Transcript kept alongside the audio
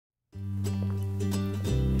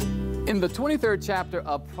In the 23rd chapter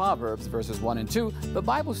of Proverbs, verses 1 and 2, the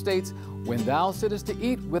Bible states, "When thou sittest to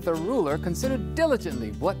eat with a ruler, consider diligently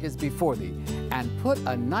what is before thee, and put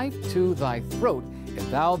a knife to thy throat,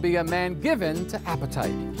 if thou be a man given to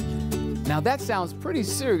appetite." Now that sounds pretty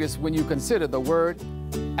serious when you consider the word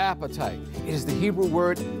appetite. It is the Hebrew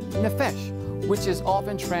word nephesh, which is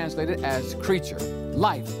often translated as creature,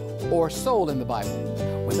 life, or soul in the Bible.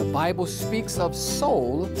 When the Bible speaks of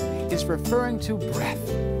soul, it's referring to breath.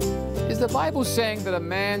 Is the Bible saying that a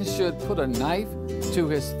man should put a knife to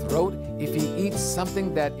his throat if he eats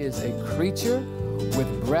something that is a creature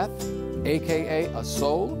with breath, aka a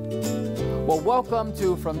soul? Well, welcome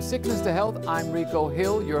to From Sickness to Health. I'm Rico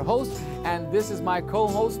Hill, your host, and this is my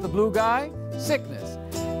co-host, the blue guy, Sickness.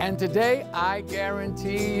 And today, I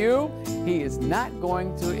guarantee you, he is not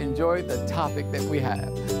going to enjoy the topic that we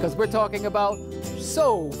have, because we're talking about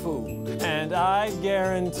soul food. And I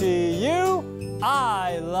guarantee you,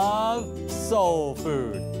 I love soul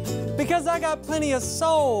food. Because I got plenty of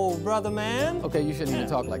soul, brother man. Okay, you shouldn't even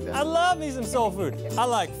talk like that. I love me some soul food. I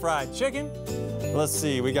like fried chicken. Let's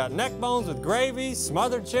see, we got neck bones with gravy,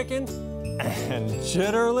 smothered chicken, and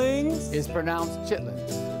chitterlings. It's pronounced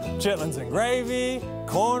chitlins. Chitlins and gravy,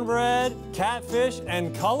 cornbread, catfish,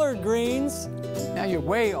 and collard greens. Now you're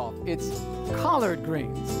way off. It's collard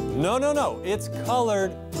greens. No, it's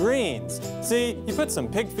collard greens. See, you put some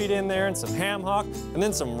pig feet in there and some ham hock, and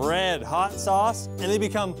then some red hot sauce, and they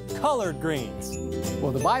become collard greens.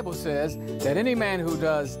 Well, the Bible says that any man who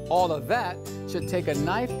does all of that should take a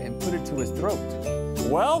knife and put it to his throat.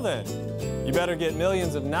 Well then, you better get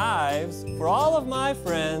millions of knives for all of my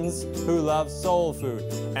friends who love soul food.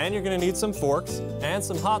 And you're gonna need some forks and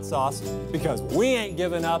some hot sauce because we ain't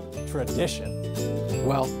giving up tradition.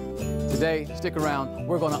 Well, today, stick around.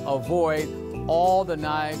 We're gonna avoid all the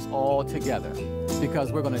knives altogether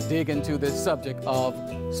because we're gonna dig into this subject of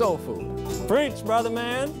soul food. Preach, brother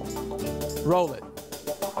man. Roll it.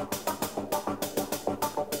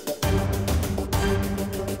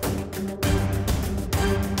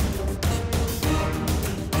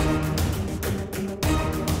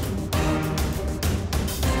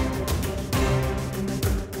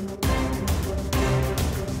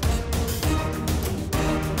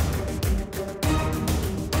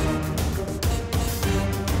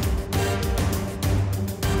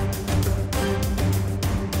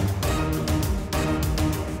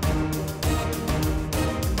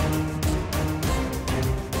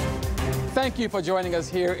 Thank you for joining us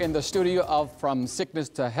here in the studio of From Sickness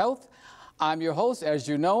to Health. I'm your host, as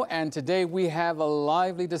you know, and today we have a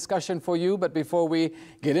lively discussion for you. But before we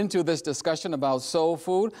get into this discussion about soul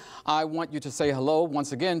food, I want you to say hello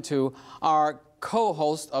once again to our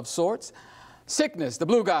co-host of sorts, Sickness, the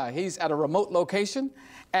blue guy. He's at a remote location.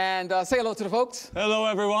 And say hello to the folks. Hello,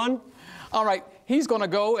 everyone. All right. He's going to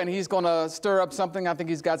go and he's going to stir up something. I think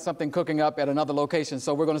he's got something cooking up at another location.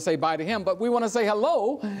 So we're going to say bye to him. But we want to say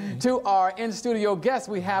hello to our in-studio guest.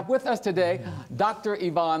 We have with us today Dr.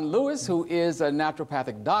 Yvonne Lewis, who is a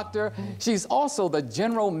naturopathic doctor. She's also the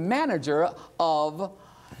general manager of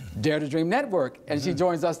Dare to Dream Network. And she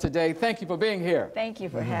joins us today. Thank you for being here. Thank you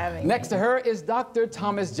for having me. Next to her is Dr.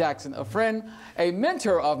 Thomas Jackson, a friend, a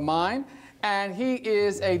mentor of mine. And he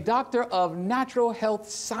is a doctor of natural health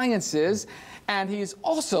sciences. And he's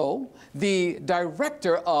also the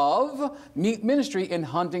director of Meat Ministry in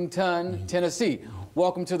Huntington, Tennessee.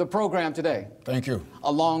 Welcome to the program today. Thank you.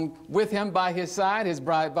 Along with him by his side, his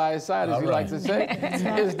bride by his side, as he likes to say,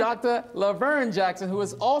 is Dr. Laverne Jackson, who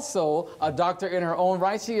is also a doctor in her own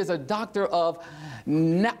right. She is a doctor of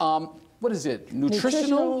what is it?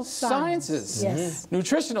 Nutritional sciences. Yes.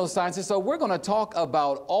 Nutritional sciences. So we're going to talk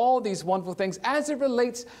about all these wonderful things as it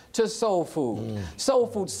relates to soul food. Soul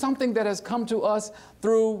food, something that has come to us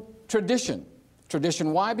through tradition.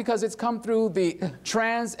 Tradition, why? Because it's come through the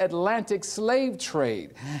transatlantic slave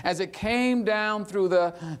trade. As it came down through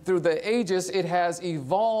the ages, it has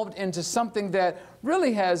evolved into something that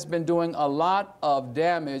really has been doing a lot of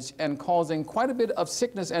damage and causing quite a bit of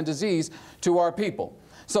sickness and disease to our people.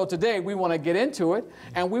 So today we want to get into it,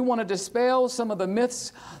 and we want to dispel some of the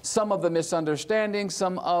myths, some of the misunderstandings,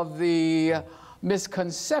 some of the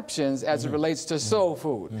misconceptions as it relates to soul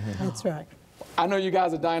food. That's right. I know you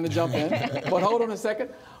guys are dying to jump in, but hold on a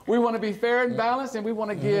second. We want to be fair and balanced, and we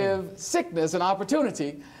want to give Sickness an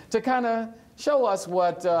opportunity to kind of show us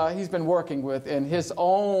what he's been working with in his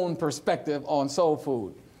own perspective on soul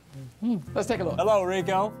food. Let's take a look. Hello,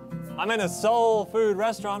 Rico. I'm in a soul food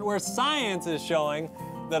restaurant where science is showing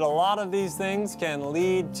that a lot of these things can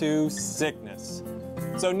lead to sickness.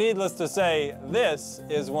 So needless to say, this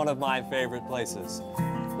is one of my favorite places.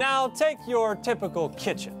 Now take your typical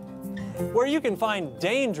kitchen. where you can find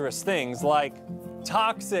dangerous things like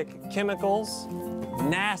toxic chemicals,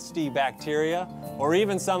 nasty bacteria, or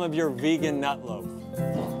even some of your vegan nut loaf.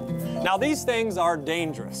 Now, these things are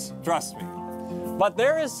dangerous, trust me. But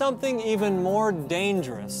there is something even more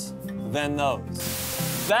dangerous than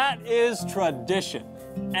those. That is tradition.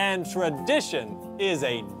 And tradition is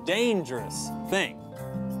a dangerous thing.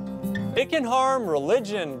 It can harm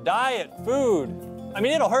religion, diet, food. I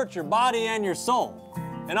mean, it'll hurt your body and your soul.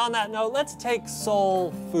 And on that note, let's take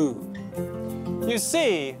soul food. You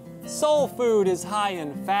see, soul food is high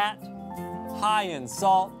in fat, high in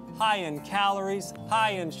salt, high in calories,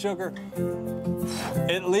 high in sugar.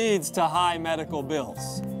 It leads to high medical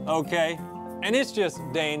bills, okay? And it's just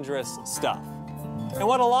dangerous stuff. And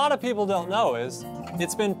what a lot of people don't know is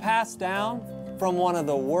it's been passed down from one of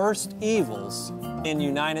the worst evils in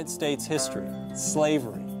United States history,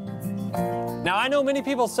 slavery. Now, I know many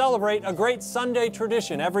people celebrate a great Sunday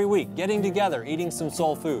tradition every week, getting together, eating some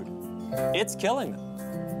soul food. It's killing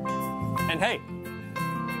them. And hey,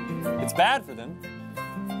 it's bad for them,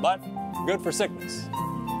 but good for sickness.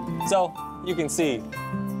 So you can see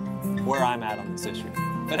where I'm at on this issue.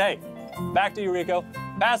 But hey, back to you, Rico.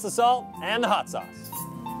 Pass the salt and the hot sauce.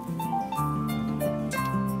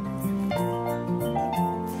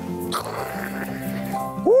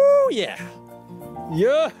 Woo, yeah.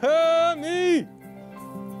 Yummy!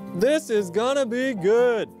 This is gonna be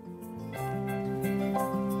good.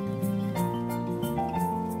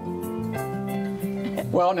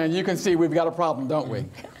 Well, now you can see we've got a problem, don't we?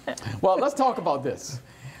 Well, let's talk about this.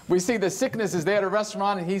 We see the sickness is there at a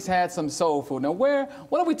restaurant and he's had some soul food. Now what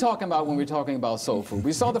are we talking about when we're talking about soul food?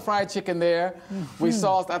 We saw the fried chicken there. We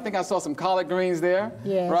saw, I think I saw some collard greens there,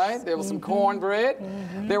 right? There was some cornbread.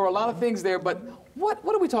 There were a lot of things there, but what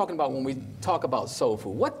are we talking about when we talk about soul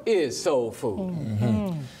food? What is soul food?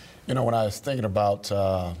 You know, when I was thinking about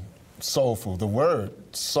soul food, the word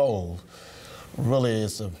soul really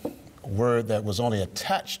is a word that was only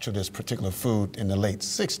attached to this particular food in the late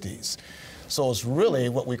 60s. So it's really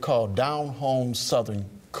what we call down-home Southern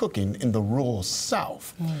cooking in the rural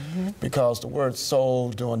South. Because the word soul,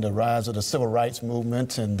 during the rise of the civil rights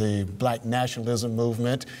movement and the black nationalism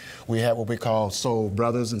movement, we had what we call soul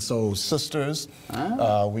brothers and soul sisters.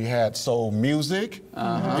 We had soul music.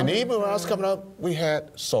 And even when I was coming up, we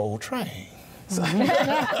had Soul Train.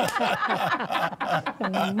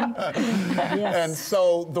 And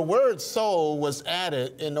so the word soul was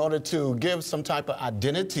added in order to give some type of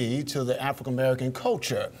identity to the African American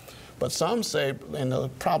culture. But some say in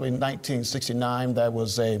probably 1969 there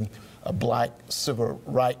was a black civil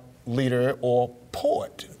rights leader or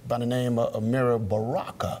poet by the name of Amiri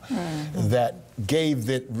Baraka that gave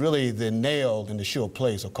it really the nail in the shoe of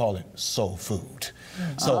place of calling it soul food.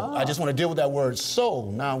 So I just want to deal with that word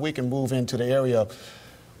soul. Now we can move into the area of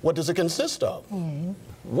what does it consist of?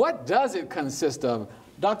 What does it consist of?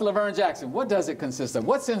 Dr. Laverne Jackson, what does it consist of?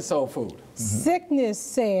 What's in soul food? Sickness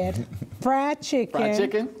said fried chicken. Fried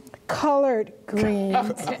chicken? Collard greens.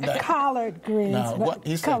 Collard greens. Now, what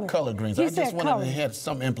he said collard greens. I just wanted to have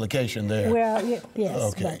some implication there. Well,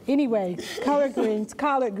 yes. Okay. But anyway, collard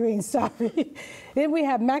greens, sorry. Then we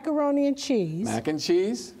have macaroni and cheese. Mac and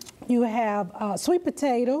cheese. You have sweet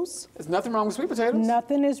potatoes. There's nothing wrong with sweet potatoes?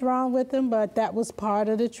 Nothing is wrong with them, but that was part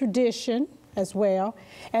of the tradition as well.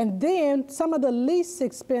 And then some of the least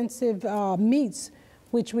expensive meats,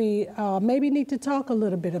 which we maybe need to talk a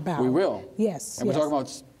little bit about. We will. Yes. And we're talking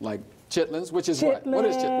about like chitlins, which is what? What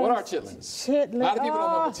are chitlins? Chitlins. A lot of people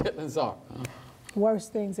don't know what chitlins are.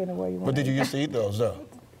 Worst things in the world you want. But did you used to eat those though?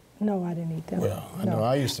 No, I didn't eat them. Well, I know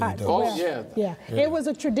I used to eat those. Oh, yeah. It was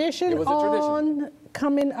a tradition on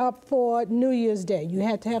coming up for New Year's Day. You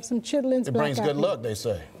had to have some chitlins. It brings good luck, they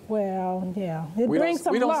say. Well, yeah. It brings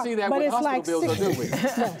some luck. We don't see that but with it's hospital like bills, do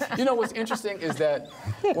we? You know what's interesting is that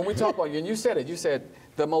when we talk about, and you said it, you said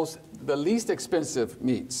the least expensive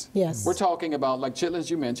meats. Yes. We're talking about like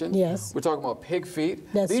chitlins you mentioned. Yes. We're talking about pig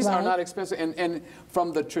feet. That's These right. are not expensive. And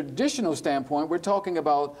from the traditional standpoint, we're talking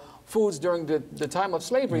about foods during the time of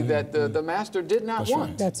slavery that the master did not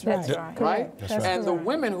want. That's right. Right? That's And the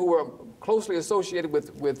women who were closely associated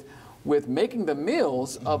with making the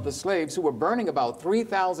meals of the slaves who were burning about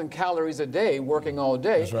 3,000 calories a day, working all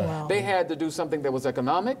day, they had to do something that was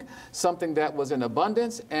economic, something that was in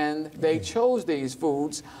abundance, and they chose these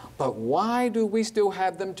foods. But why do we still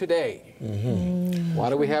have them today?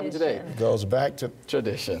 Why do we have them today? It goes back to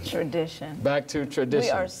tradition. Tradition. Back to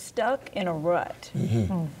tradition. We are stuck in a rut,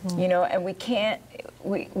 you know, and we can't,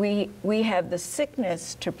 we have the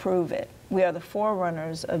sickness to prove it. we are the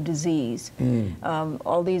forerunners of disease.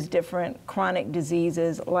 All these different chronic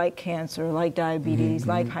diseases like cancer, like diabetes,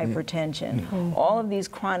 like hypertension. All of these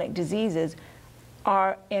chronic diseases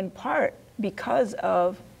are in part because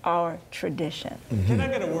of our tradition. Can I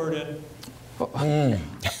get a word in?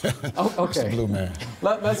 Oh, okay. Blue man.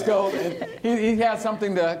 Let's go. He has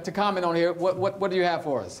something to comment on here. What do you have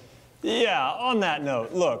for us? Yeah, on that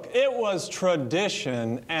note, look, it was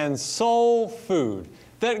tradition and soul food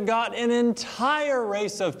that got an entire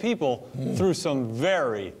race of people through some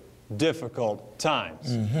very difficult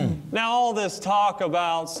times. Now, all this talk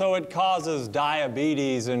about so it causes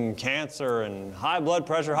diabetes and cancer and high blood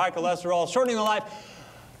pressure, high cholesterol, shortening the life,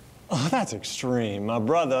 oh, that's extreme, my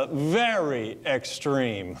brother, very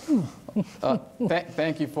extreme.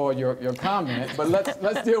 Thank you for your comment, but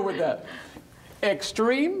let's deal with that.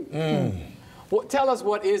 Extreme? Well, tell us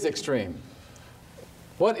what is extreme.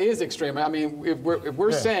 What is extreme? I mean, if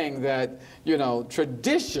we're saying that, you know,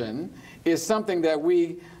 tradition is something that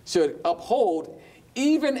we should uphold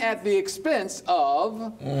even at the expense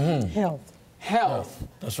of health.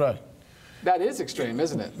 That's right. That is extreme,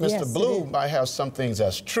 isn't it? Mr. Yes, Blue might have some things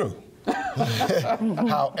that's true.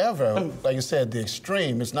 However, like you said, the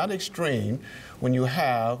extreme, it's not extreme when you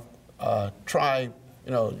have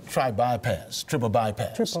bypass, triple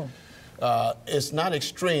bypass. Triple. It's not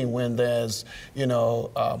extreme when there's,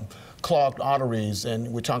 clogged arteries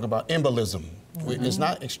and we're talking about embolism. It's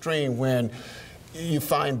not extreme when you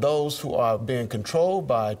find those who are being controlled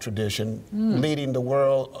by tradition leading the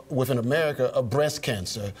world within America of breast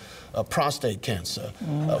cancer, prostate cancer,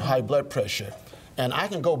 high blood pressure. And I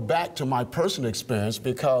can go back to my personal experience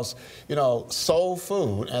because, soul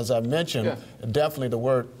food, as I mentioned, definitely the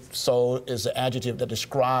word soul is the adjective that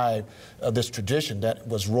describes this tradition that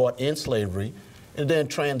was wrought in slavery and then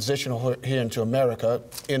transitioned here into America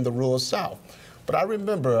in the rural South. But I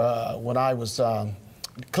remember when I was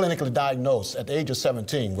clinically diagnosed at the age of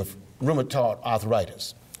 17 with rheumatoid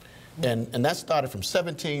arthritis. And that started from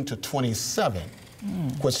 17 to 27,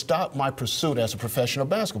 which stopped my pursuit as a professional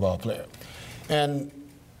basketball player. And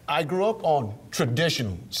I grew up on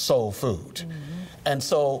traditional soul food. And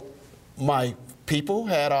so my people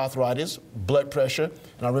had arthritis, blood pressure,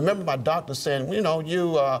 and I remember my doctor saying,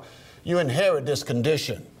 you inherit this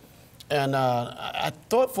condition. And I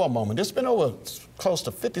thought for a moment, it's been over close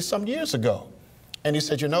to 50-some years ago. And he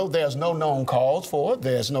said, there's no known cause for it,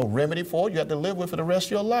 there's no remedy for it, you have to live with it the rest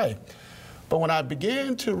of your life. But when I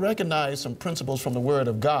began to recognize some principles from the Word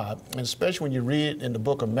of God, and especially when you read in the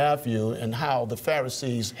book of Matthew and how the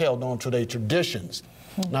Pharisees held on to their traditions,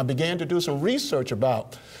 and I began to do some research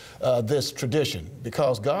about this tradition,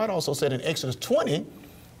 because God also said in Exodus 20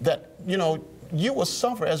 that, you will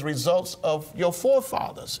suffer as a result of your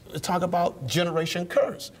forefathers. Talk about generation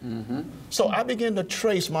curse. So I began to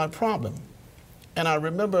trace my problem. And I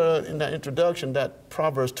remember in that introduction that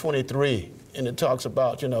Proverbs 23, and it talks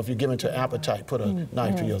about, if you give into appetite, put a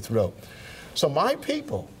knife to your throat. So my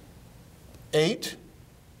people ate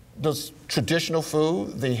the traditional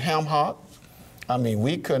food, the ham hock. I mean,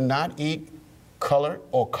 we could not eat collard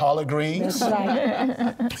or collard greens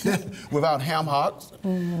without ham hocks,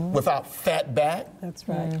 without fat back. That's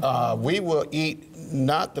right. We will eat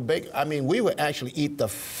not the bacon, we will actually eat the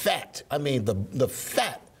fat, the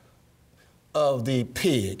fat of the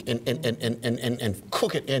pig and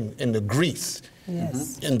cook it in the grease,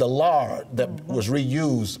 in the lard that was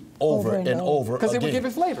reused over and over again. Because it would give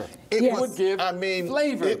it flavor. It would give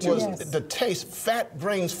flavor to it. The taste. Fat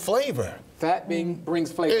brings flavor. Fat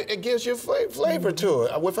brings flavor. It gives you flavor to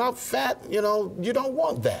it. Without fat, you don't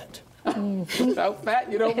want that. Without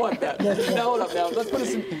fat, you don't want that. Now, hold up now. Let's put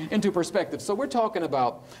this into perspective. So we're talking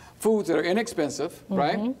about foods that are inexpensive,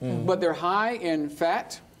 right? But they're high in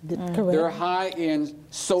fat. Correct. They're high in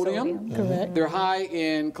sodium. Correct. They're high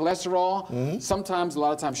in cholesterol. Sometimes, a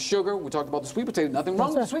lot of times, sugar. We talked about the sweet potato. Nothing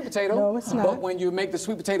wrong with the sweet potato. No, it's not. But when you make the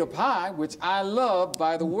sweet potato pie, which I love,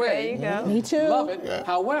 by the way. There you go. Me too. Love it. Yeah.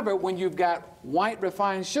 However, when you've got white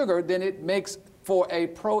refined sugar, then it makes for a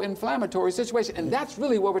pro-inflammatory situation. And that's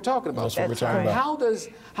really what we're talking about. That's what we're talking about.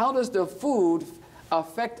 How does the food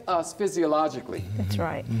affect us physiologically? That's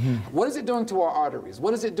right. What is it doing to our arteries?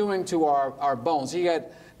 What is it doing to our bones? He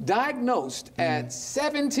had diagnosed at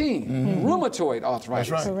 17 rheumatoid arthritis.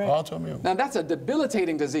 That's right. Autoimmune. Now that's a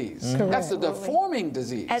debilitating disease. That's a deforming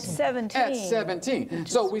disease. At 17. At 17.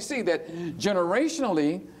 So we see that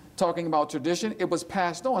generationally, talking about tradition, it was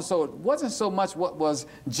passed on. So it wasn't so much what was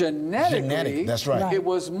genetic, that's right. It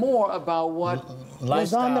was more about what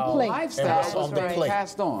was on the plate. lifestyle was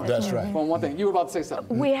passed on. That's right. From one thing. You were about to say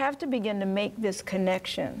something. We have to begin to make this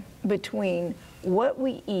connection between what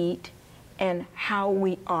we eat and how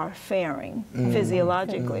we are faring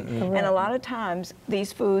physiologically. And a lot of times,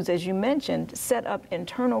 these foods, as you mentioned, set up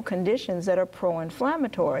internal conditions that are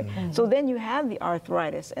pro-inflammatory. So then you have the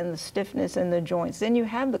arthritis and the stiffness in the joints. Then you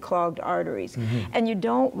have the clogged arteries. And you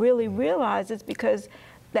don't really realize it's because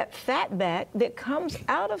that fatback that comes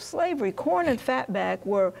out of slavery, corn and fatback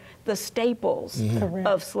were the staples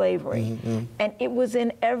of slavery. And it was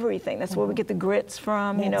in everything. That's where we get the grits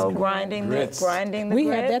from, you know, grinding the grits. We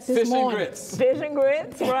had that this morning. Fish and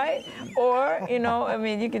grits, right? Or, you know, I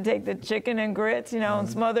mean, you can take the chicken and grits, you know, and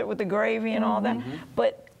smother it with the gravy and all that.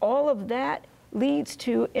 But all of that leads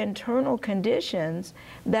to internal conditions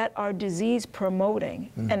that are disease promoting.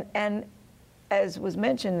 And as was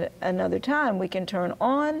mentioned another time, we can turn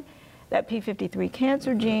on that P53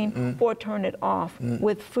 cancer gene or turn it off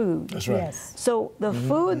with food. That's right. Yes. So the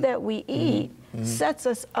food that we eat sets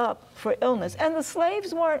us up for illness. And the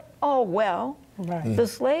slaves weren't all well. Right. The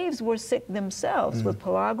slaves were sick themselves with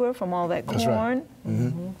pellagra from all that corn,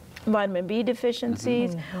 vitamin B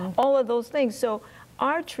deficiencies, all of those things. So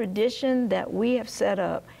our tradition that we have set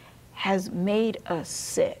up has made us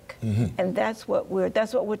sick, and that's what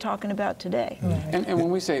we're talking about today. And when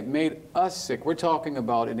we say made us sick, we're talking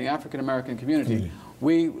about in the African American community.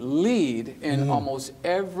 We lead in almost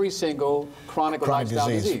every single chronic lifestyle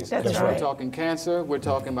disease. That's We're right. talking cancer. We're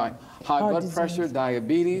talking about high blood pressure,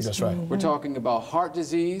 diabetes. That's right. We're talking about heart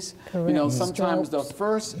disease. You know, sometimes the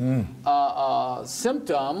first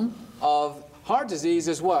symptom of heart disease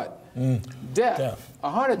is what? Death. A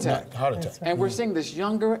heart attack. Heart attack. And we're seeing this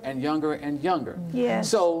younger and younger and younger. Yes.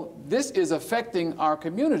 So this is affecting our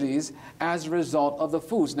communities as a result of the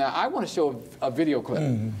foods. Now, I want to show a video clip.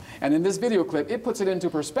 And in this video clip, it puts it into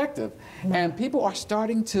perspective. And people are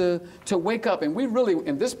starting to wake up. And we really,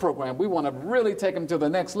 in this program, we want to really take them to the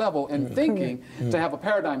next level in thinking to have a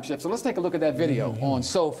paradigm shift. So let's take a look at that video on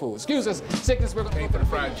soul food. Excuse us, sickness, we're going to the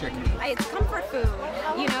fried chicken. It's comfort food.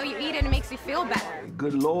 You know, you eat it and it makes you feel better.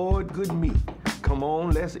 Good Lord, good meat. Come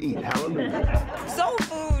on, let's eat. Hallelujah. Soul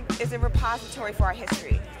food is a repository for our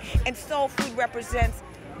history, and soul food represents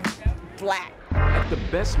Black. At the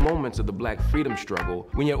best moments of the Black freedom struggle,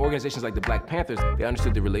 when you had organizations like the Black Panthers, they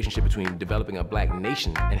understood the relationship between developing a Black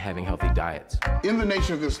nation and having healthy diets. In the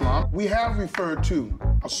Nation of Islam, we have referred to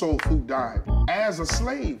a soul food diet as a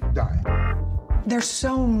slave diet. There's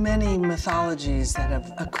so many mythologies that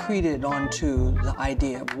have accreted onto the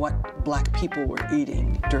idea of what Black people were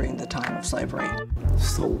eating during the time of slavery.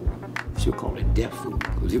 Soul, she'll call it death food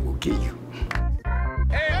because it will kill you.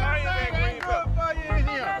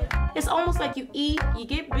 It's almost like you eat, you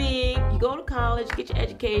get big, you go to college, get your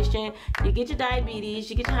education, you get your diabetes,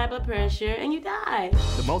 you get your high blood pressure, and you die.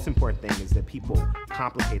 The most important thing is that people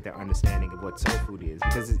complicate their understanding of what soul food is,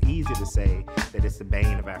 because it's easy to say that it's the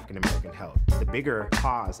bane of African American health. The bigger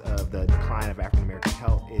cause of the decline of African American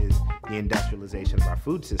health is the industrialization of our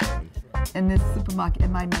food system. In this supermarket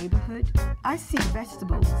in my neighborhood, I see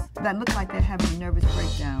vegetables that look like they're having a nervous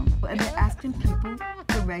breakdown, and they're asking people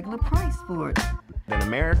the regular price for it. In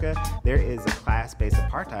America, there is a class-based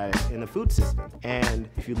apartheid in the food system. And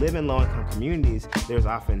if you live in low-income communities, there's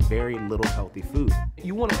often very little healthy food.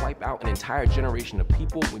 You want to wipe out an entire generation of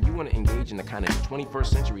people, when you want to engage in the kind of 21st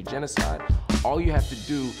century genocide, all you have to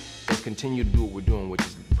do is continue to do what we're doing, which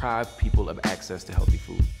is deprive people of access to healthy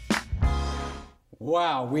food.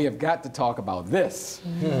 Wow, we have got to talk about this.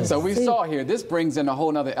 So we saw here, this brings in a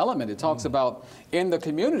whole other element. It talks about in the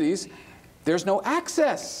communities, there's no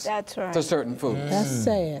access to certain foods. That's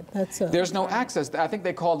sad. That's sad. There's no access. I think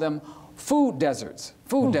they call them food deserts.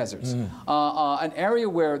 Food deserts. An area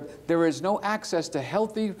where there is no access to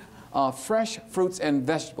healthy, fresh fruits and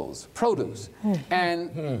vegetables, produce.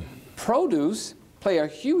 And produce play a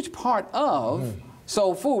huge part of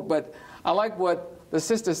soul food. But I like what the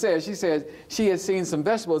sister said. She said she has seen some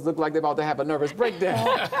vegetables look like they're about to have a nervous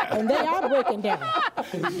breakdown. And they are breaking down.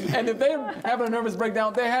 And if they're having a nervous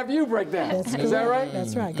breakdown, they have you break down. Is that right?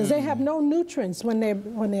 That's right. Because they have no nutrients when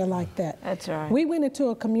they're like that. That's right. We went into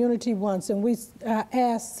a community once and we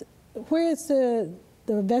asked, where's the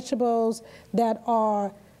vegetables that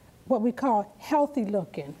are what we call healthy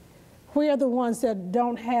looking? Where are the ones that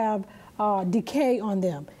don't have decay on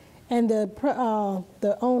them? And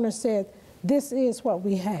the owner said, this is what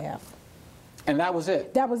we have. And that was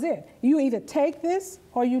it? That was it. You either take this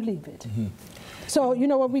or you leave it. So you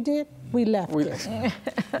know what we did? We left it.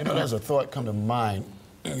 You know, there's a thought come to mind,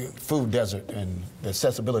 food desert and the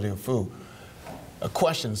accessibility of food. A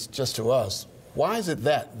question just to us, why is it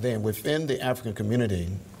that then within the African community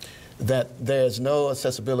that there's no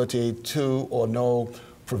accessibility to or no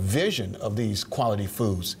provision of these quality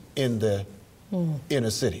foods in the inner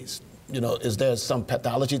cities? you know, is there some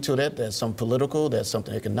pathology to that? There's some political, there's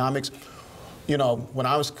something economics. You know, when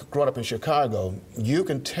I was growing up in Chicago, you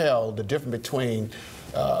can tell the difference between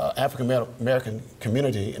African-American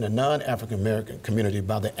community and a non-African-American community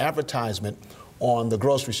by the advertisement on the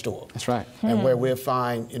grocery store. That's right. And where we'll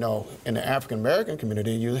find, you know, in the African-American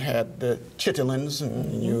community, you had the chitlins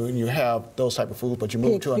and you have those type of foods, but you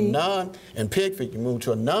move to a pig feet, you move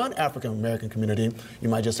to a non-African-American community, you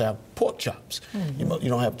might just have pork chops. You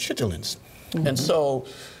don't have chitlins. And so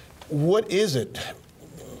what is it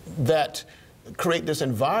that create this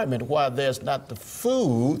environment where there's not the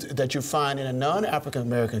food that you find in a non-African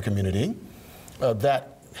American community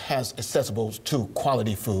that has accessible to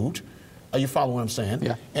quality food? Are you following what I'm saying?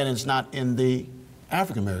 Yeah. And it's not in the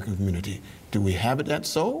African American community. Do we have it that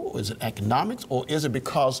so? Or is it economics? Or is it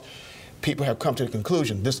because people have come to the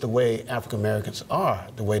conclusion this is the way African Americans are,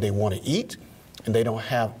 the way they want to eat, and they don't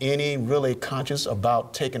have any really conscience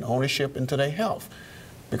about taking ownership into their health?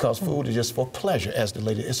 Because food is just for pleasure, as the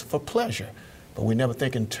lady, it's for pleasure. But we never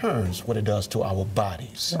think in terms what it does to our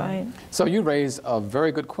bodies. Right. So you raise a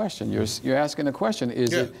very good question. You're asking the question,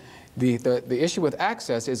 is it the issue with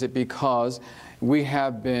access, is it because we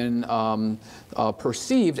have been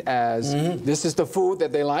perceived as this is the food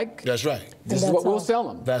that they like? That's right. This is what we'll sell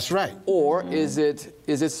them. That's right. Or is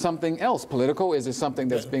it something else, political? Is it something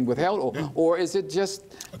that's being withheld? Or is it just,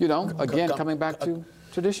 you know, again, coming back to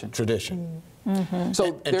tradition? Tradition.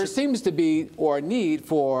 So there seems to be a need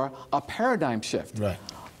for a paradigm shift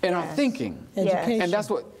in our thinking. Education. And that's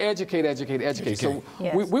what educate. So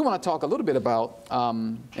we want to talk a little bit about,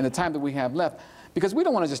 in the time that we have left, because we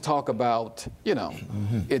don't want to just talk about, you know,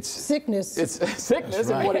 it's sickness. It's sickness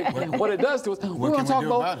and what it does to us. We want to talk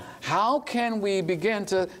about how can we begin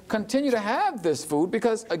to continue to have this food,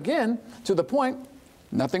 because again, to the point,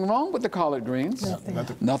 nothing wrong with the collard greens.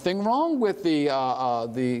 Nothing wrong with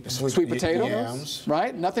the sweet potatoes,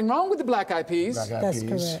 right? Nothing wrong with the black-eyed peas. That's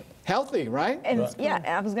correct. Healthy, right? And yeah,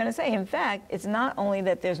 I was going to say, in fact, it's not only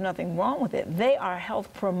that there's nothing wrong with it, they are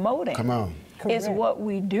health promoting. Come on. It's what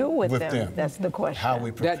we do with them. That's the question. How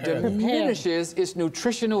we prepare that diminishes its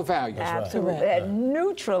nutritional value. Absolutely. That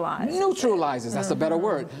neutralizes. Neutralizes, that's a better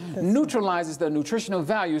word. Neutralizes the nutritional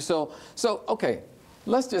value. So okay.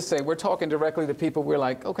 Let's just say we're talking directly to people. We're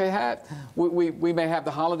like, okay, we may have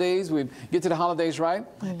the holidays. We get to the holidays, right?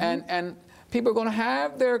 And people are going to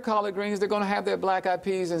have their collard greens. They're going to have their black-eyed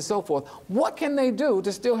peas and so forth. What can they do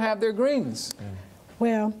to still have their greens?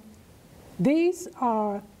 Well, these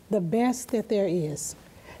are the best that there is.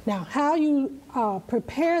 Now, how you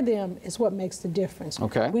prepare them is what makes the difference.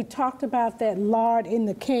 Okay. We talked about that lard in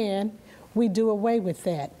the can. We do away with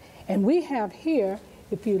that. And we have here,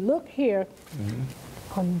 if you look here,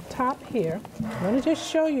 on top here, I'm going to just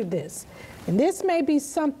show you this. And this may be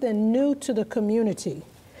something new to the community,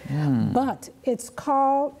 but it's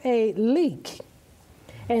called a leek.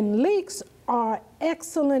 And leeks are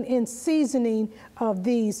excellent in seasoning of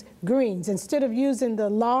these greens. Instead of using the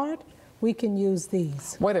lard, we can use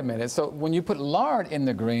these. Wait a minute. So when you put lard in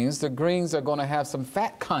the greens are going to have some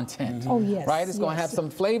fat content. Oh, yes. Right? It's going to have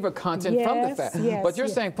some flavor content from the fat. Yes, but you're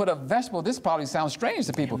saying put a vegetable. This probably sounds strange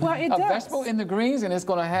to people. Well, it does. does. Vegetable in the greens and it's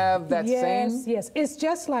going to have that same. Yes. It's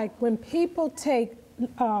just like when people take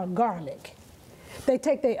garlic. They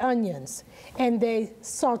take their onions and they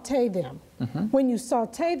saute them. When you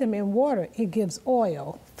saute them in water, it gives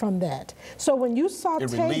oil from that. So when you saute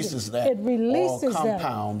it releases that oil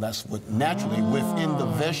compound that's naturally within the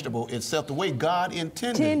vegetable itself, the way God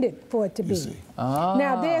intended for it to be.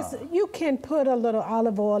 Now you can put a little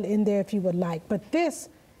olive oil in there if you would like, but this,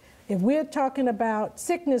 if we're talking about,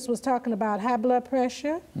 sickness was talking about high blood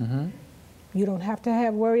pressure, you don't have to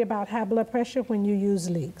worry about high blood pressure when you use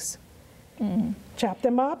leeks. Chop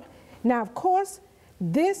them up. Now, of course,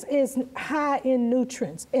 this is high in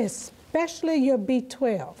nutrients, especially your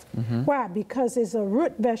B12. Why? Because it's a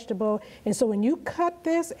root vegetable, and so when you cut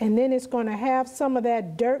this, and then it's going to have some of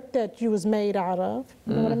that dirt that you was made out of.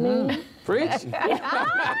 You know what I mean? Preach.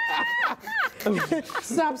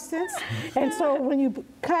 Substance. And so when you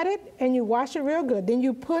cut it and you wash it real good, then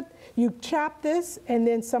you chop this, and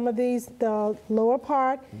then some of these, the lower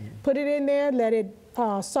part, put it in there, let it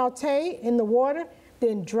saute in the water,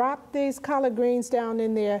 then drop these collard greens down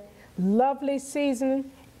in there, lovely seasoning,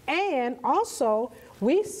 and also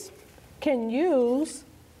we can use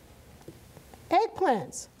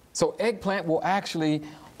eggplants. So eggplant will actually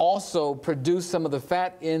also produce some of the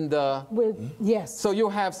fat in the... Yes. So you'll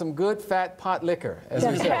have some good fat pot liquor, as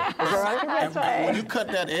we say. Is that right? That's right. When you cut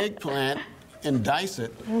that eggplant and dice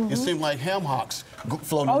it, it seems like ham hocks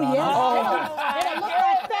floating around. Oh, yeah. It'll look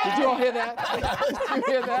like that. Did you all hear that? Did you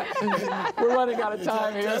hear that? We're running out of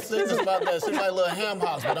time here. Just think about that. It's like a little ham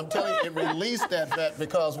house, but I'm telling you, it released that fat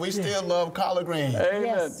because we still love collard greens.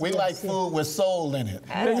 Amen. We like food with soul in it.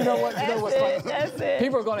 And you know what? You know what's funny? That's it.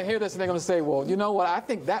 People are going to hear this and they're going to say, well, you know what? I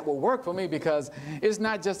think that will work for me because it's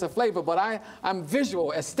not just a flavor, but I'm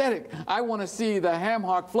visual, aesthetic. I want to see the ham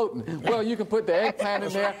hock floating. Well, you can put the eggplant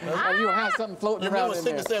in there and you'll have something floating around in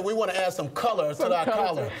there. Said we want to add some color to our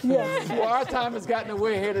collar. Yes. Well, our time has gotten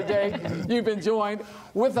away here today. You've been joined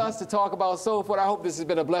with us to talk about soul food. I hope this has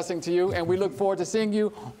been a blessing to you, and we look forward to seeing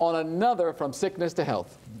you on another From Sickness to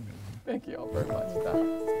Health. Thank you all very much.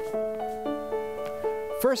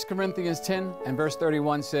 1 Corinthians 10 and verse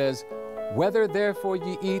 31 says, whether therefore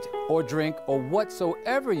ye eat or drink or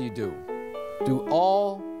whatsoever ye do, do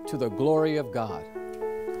all to the glory of God.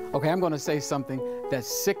 Okay, I'm going to say something that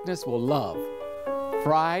sickness will love.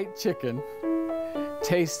 Fried chicken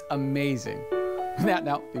tastes amazing.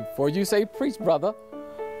 Now, before you say preach, brother,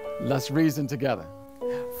 let's reason together.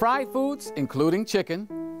 Fried foods, including chicken,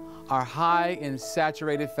 are high in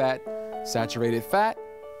saturated fat. Saturated fat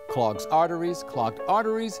clogs arteries. Clogged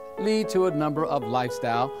arteries lead to a number of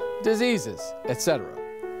lifestyle diseases, etc.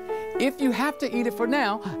 If you have to eat it for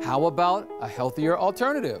now, how about a healthier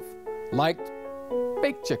alternative, like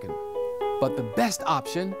baked chicken? But the best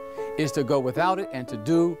option is to go without it and to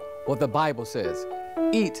do what the Bible says.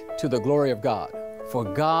 Eat to the glory of God. For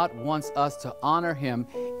God wants us to honor Him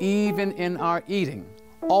even in our eating.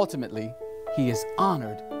 Ultimately, He is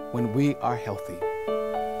honored when we are healthy.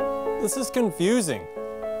 This is confusing.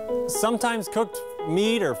 Sometimes cooked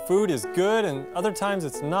meat or food is good and other times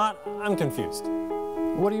it's not. I'm confused.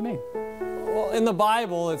 What do you mean? Well, in the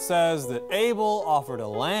Bible it says that Abel offered a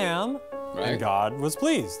lamb and God was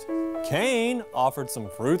pleased. Cain offered some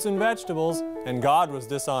fruits and vegetables and God was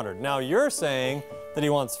dishonored. Now you're saying that He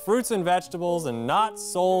wants fruits and vegetables and not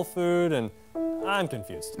soul food, and I'm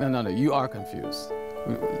confused. No, you are confused.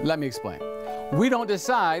 Let me explain. We don't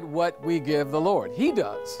decide what we give the Lord. He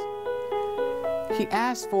does. He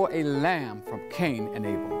asked for a lamb from Cain and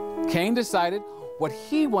Abel. Cain decided what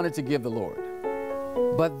he wanted to give the Lord.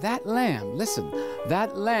 But that lamb, listen,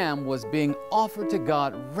 that lamb was being offered to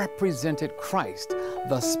God represented Christ,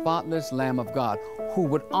 the spotless Lamb of God, who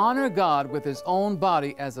would honor God with His own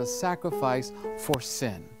body as a sacrifice for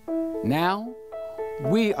sin. Now,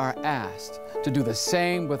 we are asked to do the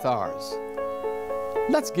same with ours.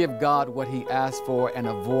 Let's give God what He asked for and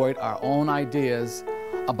avoid our own ideas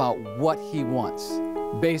about what He wants,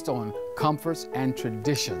 based on comforts and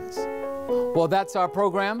traditions. Well, that's our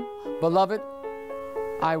program. Beloved,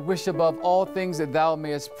 I wish above all things that thou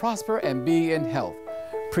mayest prosper and be in health.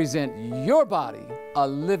 Present your body a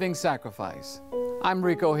living sacrifice. I'm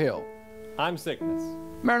Rico Hill. I'm Sickness.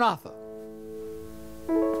 Maranatha.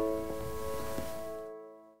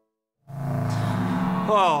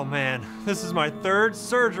 Oh man, this is my third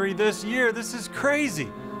surgery this year. This is crazy.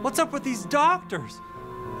 What's up with these doctors?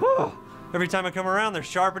 Oh, every time I come around, they're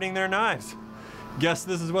sharpening their knives. Guess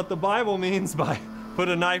this is what the Bible means by put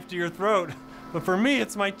a knife to your throat. But for me,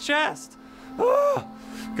 it's my chest. Oh,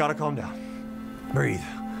 gotta calm down. Breathe.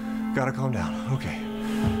 Gotta calm down. Okay,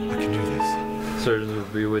 I can do this. Surgeons will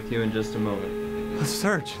be with you in just a moment. The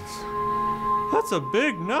surgeons? That's a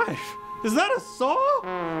big knife. Is that a saw?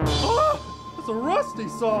 Oh, that's a rusty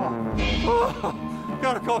saw. Oh,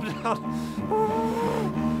 gotta calm down. Oh,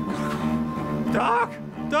 gotta calm.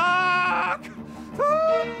 Doc! Doc!